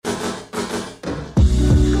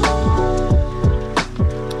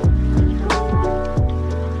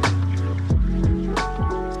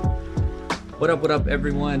What up,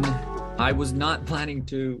 everyone? I was not planning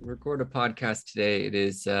to record a podcast today. It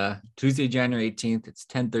is Tuesday, January 18th. It's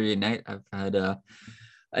 10:30 at night. I've had an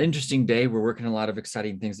interesting day. We're working a lot of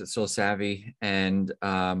exciting things at SoleSavy, and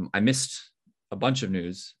I missed a bunch of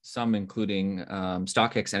news, some including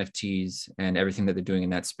StockX NFTs and everything that they're doing in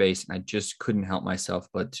that space. And I just couldn't help myself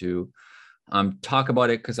but to talk about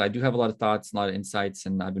it because I do have a lot of thoughts, a lot of insights,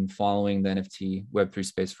 and I've been following the NFT Web3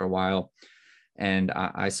 space for a while. And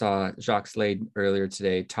I saw Jacques Slade earlier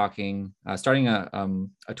today talking, starting a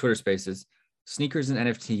Twitter Spaces, sneakers and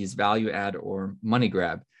NFTs, value add or money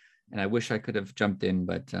grab. And I wish I could have jumped in,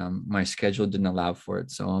 but my schedule didn't allow for it.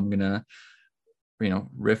 So I'm gonna,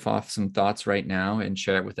 riff off some thoughts right now and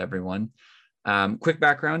share it with everyone. Quick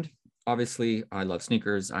background: obviously, I love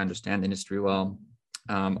sneakers. I understand the industry well.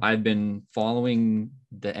 I've been following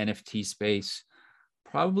the NFT space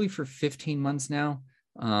probably for 15 months now.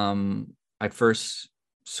 I first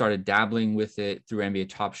started dabbling with it through NBA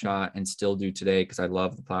Top Shot and still do today because I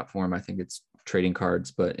love the platform. I think it's trading cards,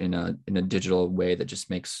 but in a digital way that just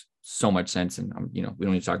makes so much sense. And we don't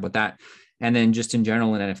need to talk about that. And then just in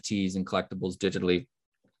general in NFTs and collectibles digitally,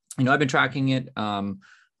 I've been tracking it. I'm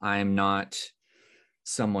not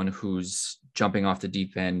someone who's jumping off the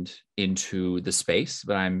deep end into the space,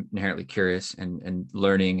 but I'm inherently curious and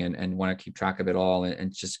learning and want to keep track of it all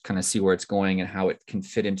and just kind of see where it's going and how it can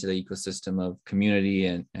fit into the ecosystem of community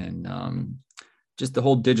and just the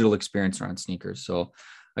whole digital experience around sneakers. So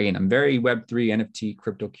again, I'm very Web3 NFT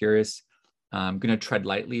crypto curious. I'm going to tread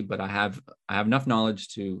lightly, but I have enough knowledge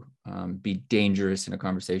to be dangerous in a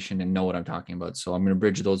conversation and know what I'm talking about. So I'm going to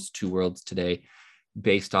bridge those two worlds today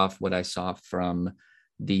based off what I saw from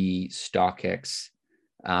the StockX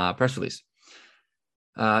press release.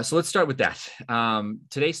 So let's start with that.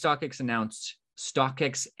 Today, StockX announced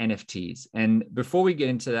StockX NFTs. And before we get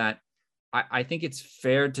into that, I think it's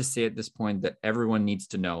fair to say at this point that everyone needs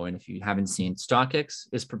to know, and if you haven't seen, StockX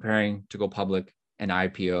is preparing to go public and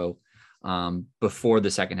IPO before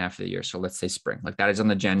the second half of the year. So let's say spring, like that is on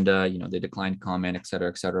the agenda. They declined to comment, et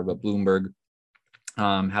cetera, but Bloomberg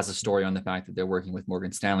has a story on the fact that they're working with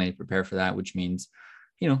Morgan Stanley to prepare for that, which means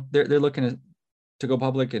they're looking to go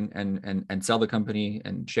public and sell the company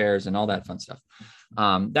and shares and all that fun stuff.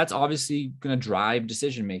 That's obviously going to drive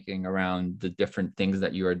decision making around the different things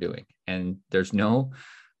that you are doing. And there's no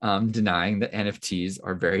denying that NFTs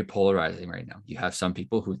are very polarizing right now. You have some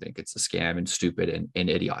people who think it's a scam and stupid and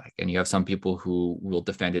idiotic, and you have some people who will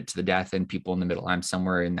defend it to the death, and people in the middle. I'm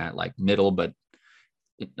somewhere in that middle, but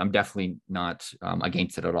I'm definitely not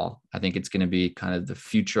against it at all. I think it's going to be kind of the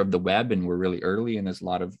future of the web, and we're really early, and there's a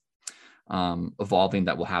lot of evolving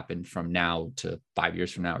that will happen from now to 5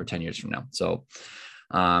 years from now or 10 years from now. So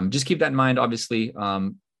just keep that in mind. Obviously,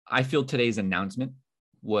 I feel today's announcement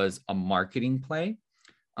was a marketing play.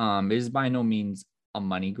 It is by no means a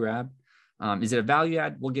money grab. Is it a value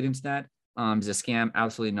add? We'll get into that. Is it a scam?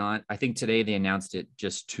 Absolutely not. I think today they announced it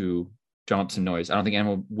just to drum up some noise. I don't think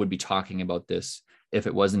anyone would be talking about this if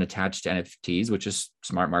it wasn't attached to NFTs, which is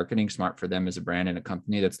smart marketing, smart for them as a brand and a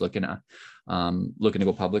company that's looking to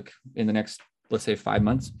go public in the next, let's say, 5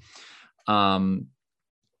 months.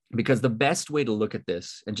 Because the best way to look at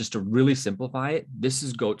this, and just to really simplify it, this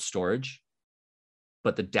is GOAT storage,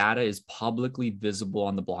 but the data is publicly visible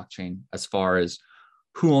on the blockchain as far as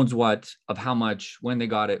who owns what, of how much, when they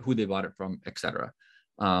got it, who they bought it from, et cetera.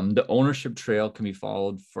 The ownership trail can be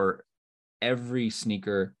followed for every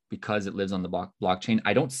sneaker because it lives on the blockchain.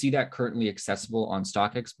 I don't see that currently accessible on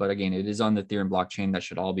StockX, but again, it is on the Ethereum blockchain. That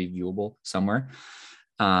should all be viewable somewhere.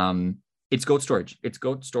 It's GOAT storage. It's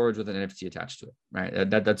GOAT storage with an NFT attached to it, right?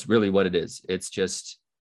 That's really what it is. It's just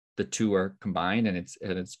the two are combined, and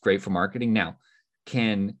it's great for marketing. Now,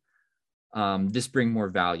 can this bring more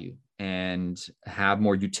value and have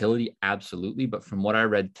more utility? Absolutely. But from what I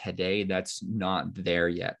read today, that's not there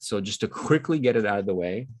yet. So just to quickly get it out of the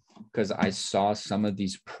way, because I saw some of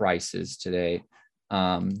these prices today.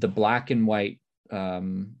 The black and white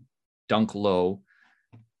Dunk Low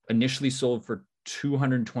initially sold for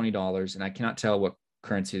 $220, and I cannot tell what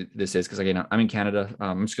currency this is because again, I'm in Canada.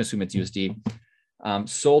 I'm just going to assume it's USD.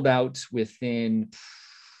 Sold out within,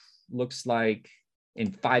 looks like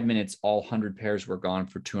in 5 minutes, all 100 pairs were gone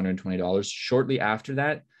for $220. Shortly after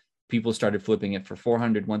that, people started flipping it for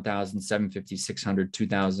 400, 1,000, 750, 600,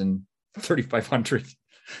 2,000, 3,500.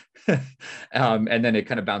 And then it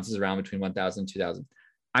kind of bounces around between 1,000 and 2,000.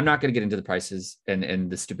 I'm not going to get into the prices and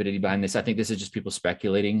the stupidity behind this. I think this is just people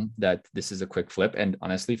speculating that this is a quick flip. And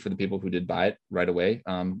honestly, for the people who did buy it right away,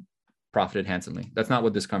 profited handsomely. That's not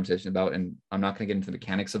what this conversation is about. And I'm not going to get into the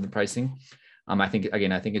mechanics of the pricing. I think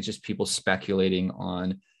it's just people speculating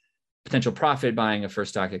on potential profit buying a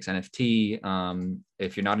first StockX NFT.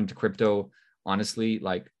 If you're not into crypto, honestly,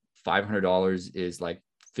 like $500 is like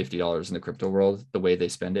 $50 in the crypto world, the way they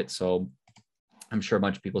spend it. So I'm sure a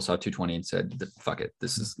bunch of people saw 220 and said, fuck it,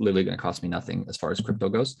 this is literally going to cost me nothing as far as crypto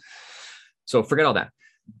goes. So forget all that.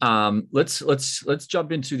 Let's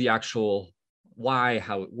jump into the actual why,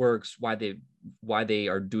 how it works, why they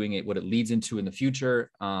are doing it, what it leads into in the future,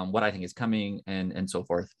 what I think is coming, and so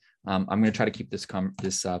forth. I'm going to try to keep this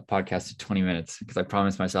podcast to 20 minutes because I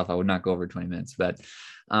promised myself I would not go over 20 minutes. But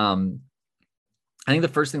I think the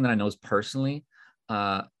first thing that I know is personally,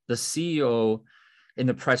 the CEO in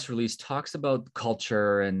the press release talks about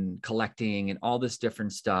culture and collecting and all this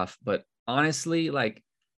different stuff. But honestly, like,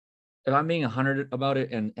 if I'm being 100 about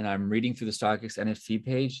it and I'm reading through the StockX NFT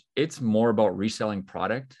page, it's more about reselling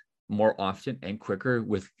product more often and quicker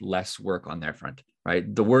with less work on their front,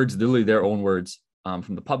 right? The words, literally their own words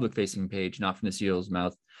from the public facing page, not from the CEO's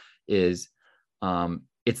mouth, is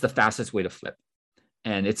it's the fastest way to flip.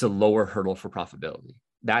 And it's a lower hurdle for profitability.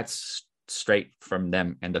 That's straight from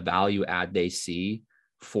them and the value add they see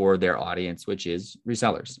for their audience, which is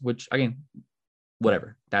resellers, which again,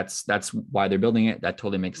 whatever. That's why they're building it. That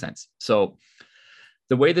totally makes sense. So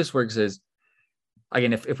the way this works is,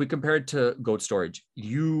 again, if we compare it to Goat storage,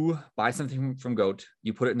 you buy something from Goat,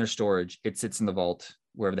 you put it in their storage, it sits in the vault,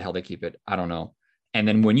 wherever the hell they keep it, I don't know. And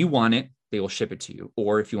then when you want it, they will ship it to you.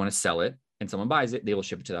 Or if you want to sell it and someone buys it, they will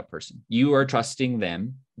ship it to that person. You are trusting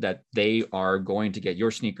them that they are going to get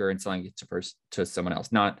your sneaker and selling it to someone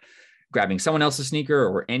else, not grabbing someone else's sneaker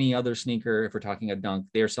or any other sneaker. If we're talking a dunk,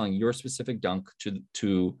 they're selling your specific dunk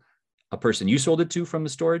to a person you sold it to from the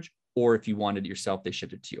storage, or if you wanted it yourself, they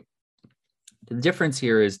shipped it to you. The difference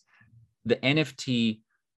here is the NFT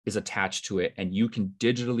is attached to it, and you can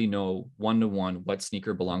digitally know one-to-one what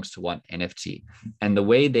sneaker belongs to what NFT. And the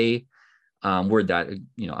way they word that,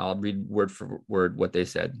 I'll read word for word what they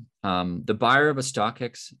said. The buyer of a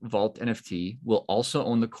StockX Vault NFT will also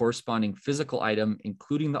own the corresponding physical item,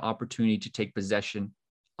 including the opportunity to take possession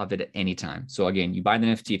of it at any time. So again, you buy the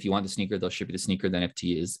NFT. If you want the sneaker, they'll ship you the sneaker. The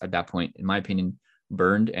NFT is at that point, in my opinion,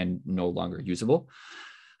 burned and no longer usable.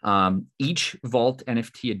 Each Vault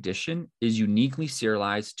NFT edition is uniquely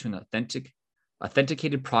serialized to an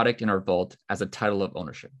authenticated product in our vault as a title of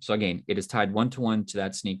ownership. So again, it is tied one-to-one to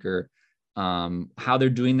that sneaker. How they're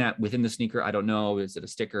doing that within the sneaker, I don't know. Is it a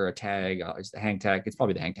sticker, a tag? Is it the hang tag? It's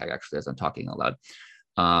probably the hang tag, actually, as I'm talking out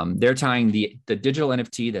loud. They're tying the digital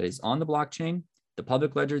NFT that is on the blockchain, the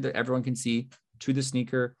public ledger that everyone can see, to the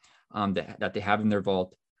sneaker that they have in their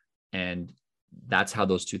vault. And that's how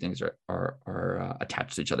those two things are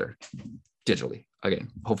attached to each other digitally. Again,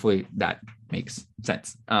 hopefully that makes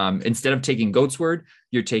sense. Instead of taking Goat's word,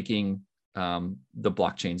 you're taking the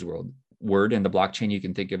blockchain's word, and the blockchain, you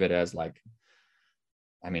can think of it as like,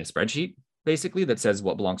 a spreadsheet basically that says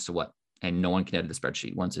what belongs to what, and no one can edit the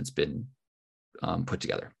spreadsheet once it's been put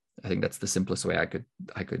together. I think that's the simplest way I could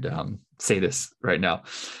say this right now.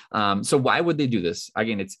 So why would they do this?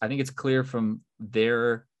 Again, I think it's clear from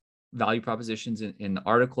their value propositions in the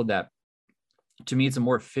article that, to me, it's a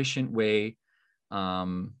more efficient way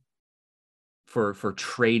for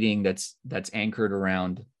trading that's anchored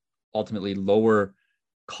around ultimately lower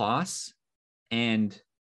costs and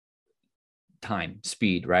time,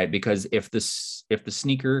 speed, right? Because if the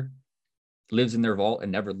sneaker lives in their vault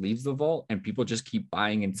and never leaves the vault, and people just keep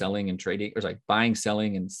buying and selling and trading, or like buying,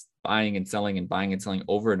 selling, and buying and selling and buying and selling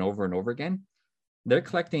over and over and over again, they're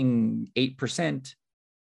collecting 8%.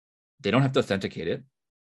 They don't have to authenticate it.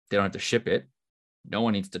 They don't have to ship it. No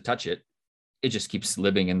one needs to touch it. It just keeps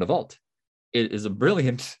living in the vault. It is a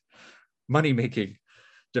brilliant money-making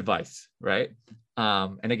device, right?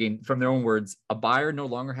 And again, from their own words, a buyer no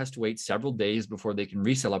longer has to wait several days before they can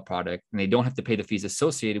resell a product, and they don't have to pay the fees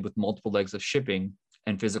associated with multiple legs of shipping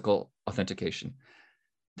and physical authentication.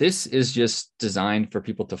 This is just designed for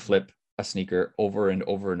people to flip a sneaker over and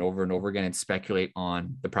over and over and over again and speculate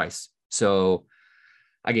on the price. So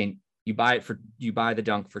again, you buy the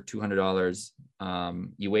dunk for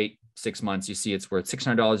 $200. You wait 6 months, you see it's worth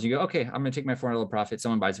 $600. You go, okay, I'm going to take my $400 profit.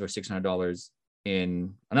 Someone buys it for $600.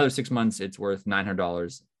 In another 6 months, it's worth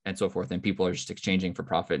 $900, and so forth. And people are just exchanging for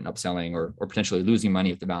profit and upselling or potentially losing money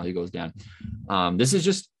if the value goes down. This is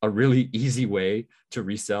just a really easy way to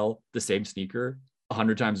resell the same sneaker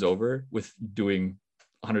 100 times over with doing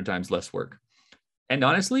 100 times less work. And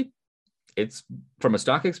honestly, it's from a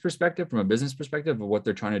StockX perspective, from a business perspective of what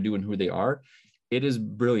they're trying to do and who they are, it is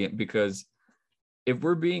brilliant, because if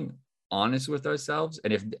we're being honest with ourselves,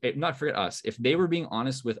 and if not forget us, if they were being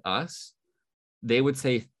honest with us, they would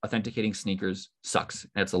say authenticating sneakers sucks.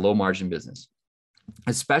 And it's a low margin business,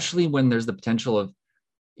 especially when there's the potential of,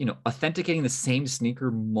 authenticating the same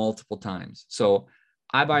sneaker multiple times. So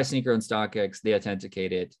I buy a sneaker on StockX, they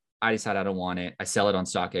authenticate it. I decide I don't want it. I sell it on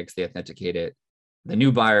StockX, they authenticate it. The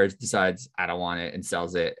new buyer decides I don't want it and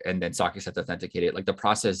sells it, and then StockX has to authenticate it. Like, the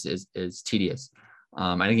process is tedious.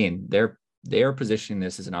 And again, they are positioning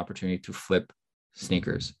this as an opportunity to flip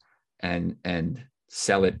sneakers and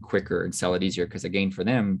sell it quicker and sell it easier. Because again, for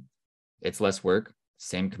them, it's less work,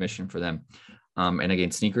 same commission for them. And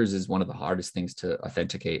again, sneakers is one of the hardest things to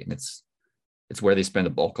authenticate, and it's where they spend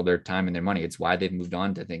the bulk of their time and their money. It's why they've moved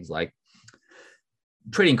on to things like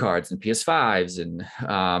trading cards and PS5s and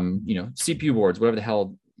CPU boards, whatever the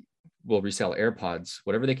hell will resell, AirPods,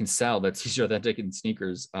 whatever they can sell that's easier authentic in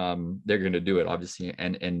sneakers, they're going to do it, obviously.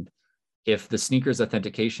 And if the sneakers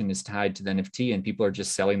authentication is tied to the NFT and people are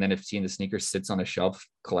just selling the NFT and the sneaker sits on a shelf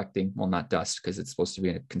collecting, well, not dust, because it's supposed to be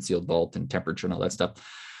in a concealed vault and temperature and all that stuff.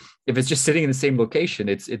 If it's just sitting in the same location,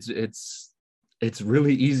 it's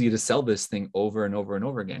really easy to sell this thing over and over and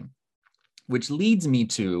over again, which leads me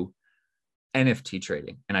to NFT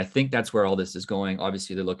trading. And I think that's where all this is going.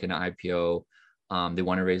 Obviously, they're looking at IPO. They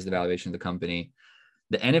want to raise the valuation of the company.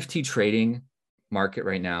 The NFT trading market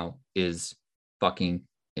right now is fucking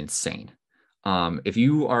insane. If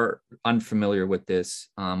you are unfamiliar with this,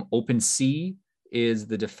 OpenSea is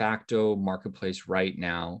the de facto marketplace right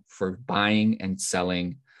now for buying and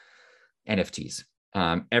selling NFTs.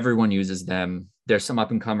 Everyone uses them. There's some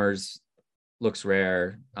up and comers. Looks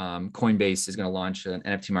rare. Coinbase is going to launch an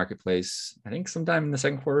NFT marketplace, I think sometime in the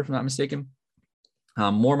second quarter, if I'm not mistaken.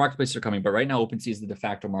 More marketplaces are coming, but right now OpenSea is the de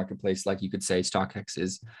facto marketplace. Like you could say StockX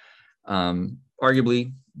is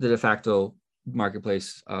arguably the de facto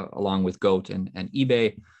marketplace, along with GOAT and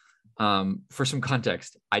eBay. For some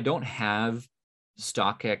context, I don't have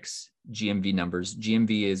StockX GMV numbers.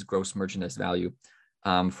 GMV is gross merchandise value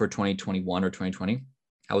for 2021 or 2020.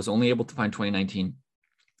 I was only able to find 2019.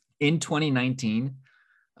 In 2019,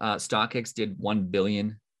 StockX did 1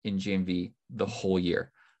 billion in GMV the whole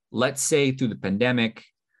year. Let's say through the pandemic,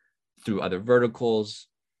 through other verticals,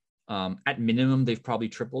 at minimum, they've probably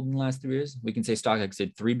tripled in the last 3 years. We can say StockX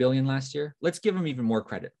did 3 billion last year. Let's give them even more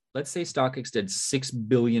credit. Let's say StockX did $6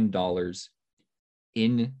 billion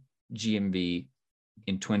in GMV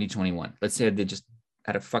in 2021. Let's say they just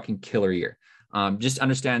had a fucking killer year. Just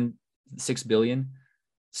understand 6 billion.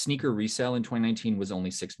 Sneaker resale in 2019 was only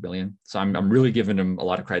 6 billion. So I'm really giving them a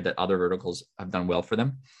lot of credit that other verticals have done well for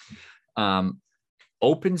them.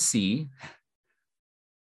 OpenSea,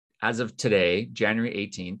 as of today, January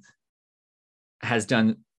 18th, has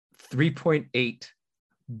done $3.8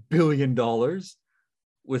 billion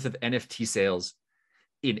worth of NFT sales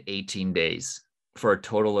in 18 days for a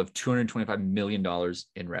total of $225 million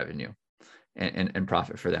in revenue and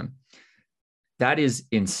profit for them. That is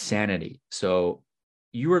insanity. So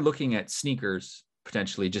you are looking at sneakers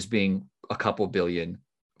potentially just being a couple billion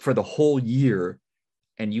for the whole year.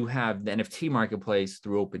 And you have the NFT marketplace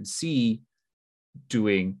through OpenSea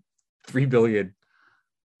doing 3 billion,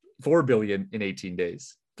 4 billion in 18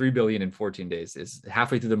 days, 3 billion in 14 days. Is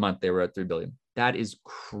halfway through the month, they were at 3 billion. That is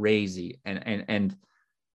crazy. And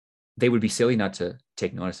they would be silly not to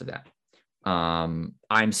take notice of that.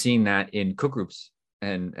 I'm seeing that in cook groups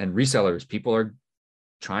and resellers. People are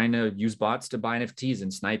trying to use bots to buy NFTs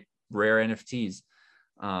and snipe rare NFTs.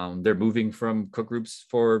 They're moving from cook groups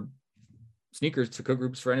for sneakers to cook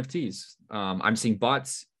groups for NFTs. I'm seeing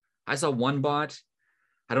bots. I saw one bot,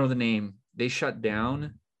 I don't know the name. They shut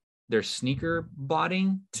down their sneaker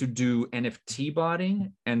botting to do NFT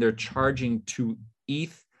botting, and they're charging 2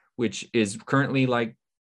 ETH, which is currently, like,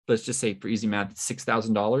 let's just say for easy math,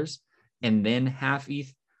 $6,000, and then half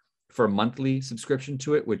ETH for a monthly subscription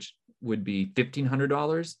to it, which would be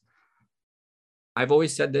 $1,500. I've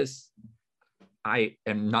always said this. I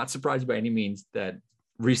am not surprised by any means that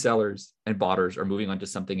resellers and botters are moving on to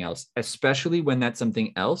something else, especially when that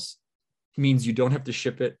something else means you don't have to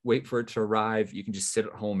ship it, wait for it to arrive. You can just sit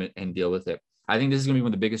at home and deal with it. I think this is going to be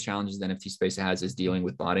one of the biggest challenges the NFT space has, is dealing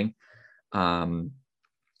with botting.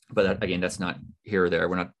 But again, that's not here or there.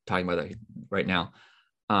 We're not talking about that right now.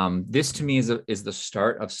 This to me is the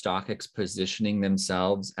start of StockX positioning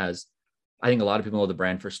themselves as, I think a lot of people know the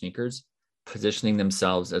brand for sneakers, positioning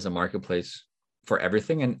themselves as a marketplace for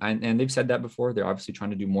everything. And they've said that before. They're obviously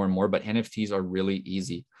trying to do more and more, but NFTs are really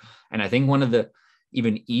easy. And I think one of the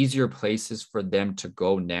even easier places for them to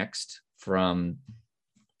go next, from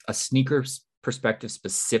a sneakers perspective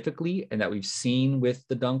specifically, and that we've seen with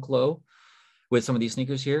the Dunk Low, with some of these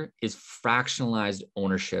sneakers here, is fractionalized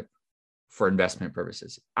ownership for investment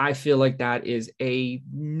purposes. I feel like that is a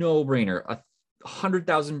no-brainer.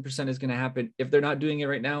 100,000% is going to happen. If they're not doing it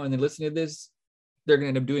right now and they're listening to this, they're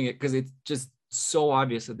going to end up doing it, because it's just so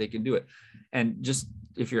obvious that they can do it. And just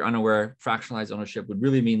if you're unaware, fractionalized ownership would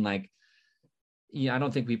really mean like, yeah, I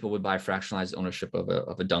don't think people would buy fractionalized ownership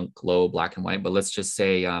of a Dunk Low black and white, but let's just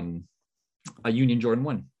say a Union Jordan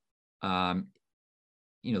 1.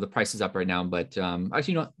 The price is up right now, but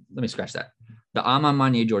actually, let me scratch that. The Ama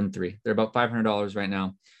Manye Jordan 3, they're about $500 right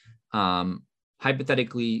now.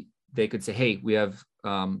 Hypothetically, they could say, hey, we have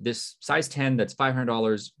this size 10 that's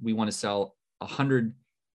 $500. We want to sell 100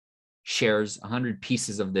 shares, 100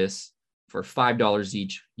 pieces of this for $5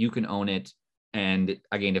 each. You can own it. And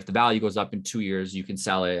again, if the value goes up in 2 years, you can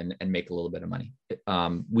sell it and make a little bit of money.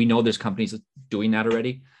 We know there's companies doing that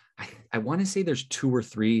already. I want to say there's 2 or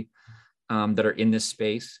 3 that are in this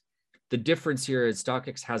space. The difference here is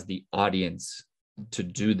StockX has the audience to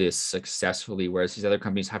do this successfully, whereas these other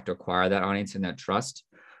companies have to acquire that audience and that trust.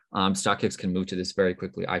 StockX can move to this very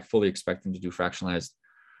quickly. I fully expect them to do fractionalized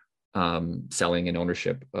selling and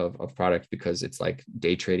ownership of product, because it's like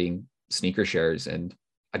day trading sneaker shares. And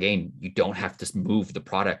again, you don't have to move the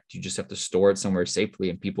product. You just have to store it somewhere safely,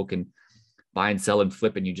 and people can buy and sell and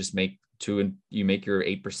flip, and you just make you make your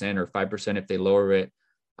 8% or 5% if they lower it.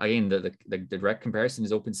 Again, the direct comparison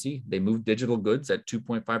is OpenSea. They moved digital goods at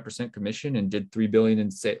 2.5% commission and did $3 billion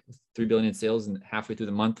in sales, and halfway through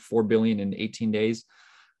the month, $4 billion in 18 days,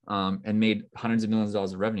 and made hundreds of millions of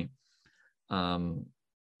dollars of revenue.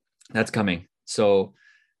 That's coming. So,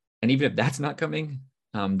 and even if that's not coming,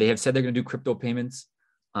 they have said they're going to do crypto payments.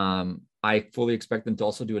 I fully expect them to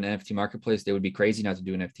also do an NFT marketplace. They would be crazy not to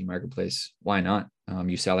do an NFT marketplace. Why not?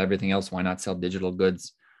 You sell everything else. Why not sell digital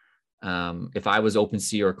goods? If I was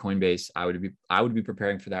OpenSea or Coinbase, I would be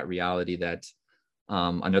preparing for that reality that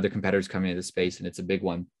another competitor is coming into the space, and it's a big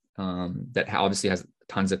one, that obviously has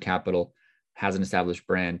tons of capital, has an established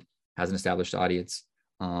brand, has an established audience,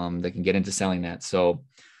 that can get into selling that. So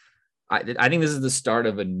I think this is the start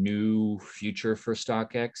of a new future for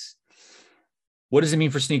StockX. What does it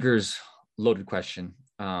mean for sneakers? Loaded question.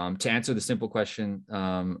 To answer the simple question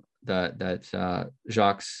that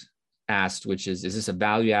Jacques asked, which is this a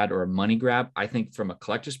value add or a money grab? I think from a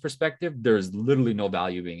collector's perspective, there's literally no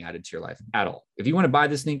value being added to your life at all. If you want to buy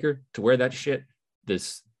this sneaker to wear that shit,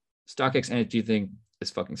 this StockX NFT thing is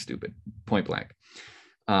fucking stupid, point blank.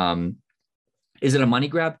 Is it a money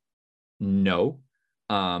grab? No,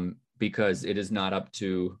 because it is not up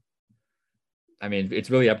to, I mean, it's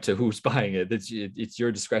really up to who's buying it. It's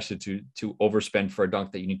your discretion to overspend for a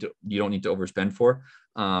dunk that you don't need to overspend for.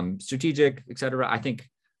 Strategic, etc. I think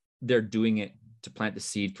they're doing it to plant the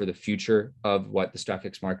seed for the future of what the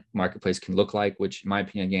StockX marketplace can look like, which in my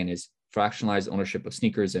opinion, again, is fractionalized ownership of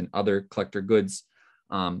sneakers and other collector goods,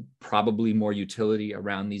 probably more utility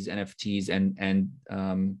around these NFTs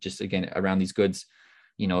and just again, around these goods.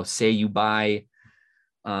 Say you buy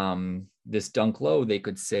this Dunk Low, they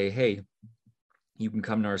could say, hey, you can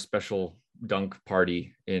come to our special dunk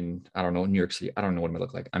party in, I don't know, New York City. I don't know what it might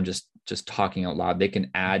look like. I'm just talking out loud. They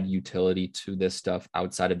can add utility to this stuff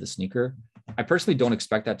outside of the sneaker. I personally don't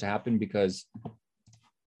expect that to happen because,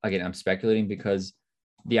 again, I'm speculating, because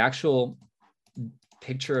the actual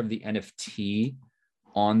picture of the NFT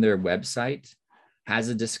on their website has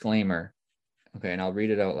a disclaimer. Okay, and I'll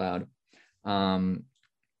read it out loud.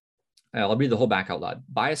 I'll read the whole back out loud.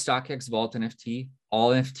 Buy a StockX Vault NFT.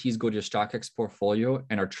 All NFTs go to your StockX portfolio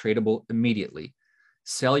and are tradable immediately.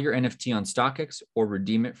 Sell your NFT on StockX or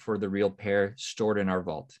redeem it for the real pair stored in our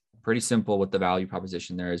vault. Pretty simple what the value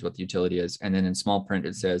proposition there is, what the utility is. And then in small print,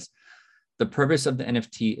 it says, the purpose of the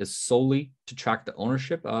NFT is solely to track the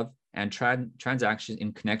ownership of and transactions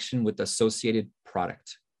in connection with the associated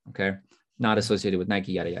product. Okay. Not associated with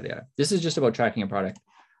Nike, yada, yada, yada. This is just about tracking a product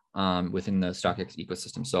within the StockX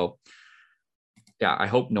ecosystem. So yeah, I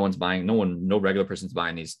hope no regular person's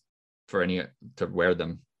buying these to wear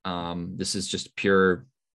them. This is just pure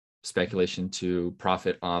speculation to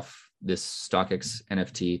profit off this StockX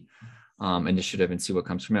NFT initiative and see what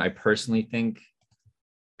comes from it. I personally think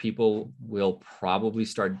people will probably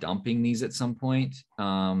start dumping these at some point.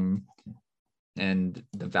 And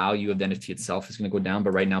the value of the NFT itself is going to go down.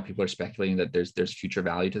 But right now people are speculating that there's future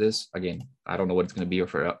value to this. Again, I don't know what it's going to be or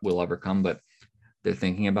if it will ever come, but they're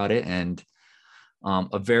thinking about it. And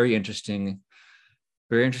a very interesting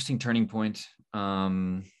turning point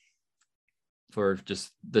for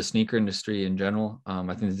just the sneaker industry in general.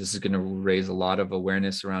 I think this is going to raise a lot of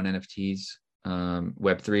awareness around NFTs,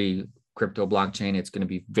 Web3, crypto, blockchain. It's going to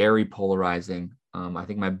be very polarizing. I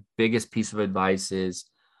think my biggest piece of advice is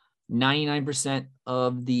 99%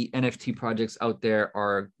 of the NFT projects out there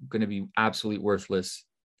are going to be absolutely worthless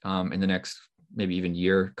in the next maybe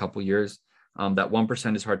even couple years. That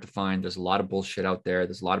 1% is hard to find. There's a lot of bullshit out there.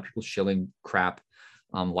 There's a lot of people shilling crap.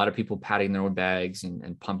 A lot of people patting their own bags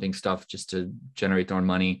and pumping stuff just to generate their own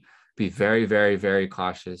money. Be very, very, very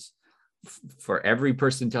cautious. For every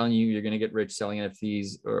person telling you you're going to get rich selling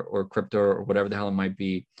NFTs or crypto or whatever the hell it might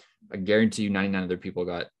be, I guarantee you 99 other people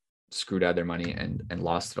got screwed out of their money and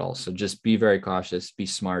lost it all. So just be very cautious, be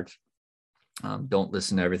smart. Don't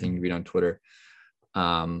listen to everything you read on Twitter.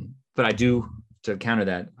 But I do, to counter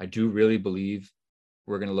that, I do really believe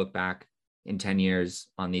we're going to look back in 10 years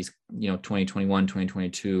on these, 2021,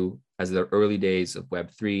 2022 as the early days of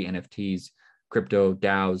Web3, NFTs, crypto,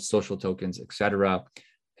 DAOs, social tokens, etc.,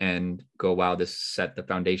 and go, wow, this set the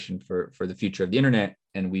foundation for the future of the internet.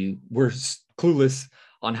 And we were clueless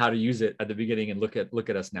on how to use it at the beginning, and look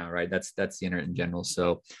at us now, right? That's the internet in general.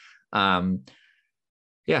 So,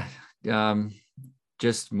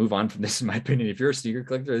 just move on from this, in my opinion. If you're a sneaker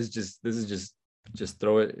collector, this is just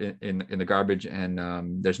throw it in the garbage,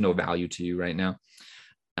 and there's no value to you right now.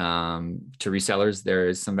 To resellers, there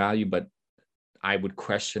is some value, but I would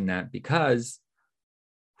question that, because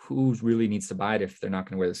who really needs to buy it if they're not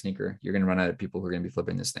going to wear the sneaker? You're going to run out of people who are going to be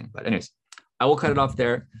flipping this thing. But anyways, I will cut it off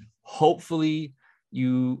there. Hopefully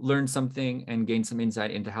you learned something and gained some insight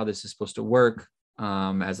into how this is supposed to work,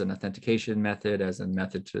 as an authentication method, as a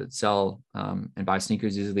method to sell and buy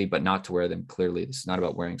sneakers easily, but not to wear them. Clearly, this is not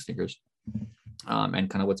about wearing sneakers, and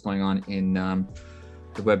kind of what's going on in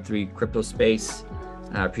the Web3 crypto space.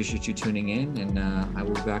 I appreciate you tuning in, and I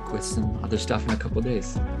will be back with some other stuff in a couple of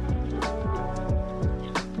days.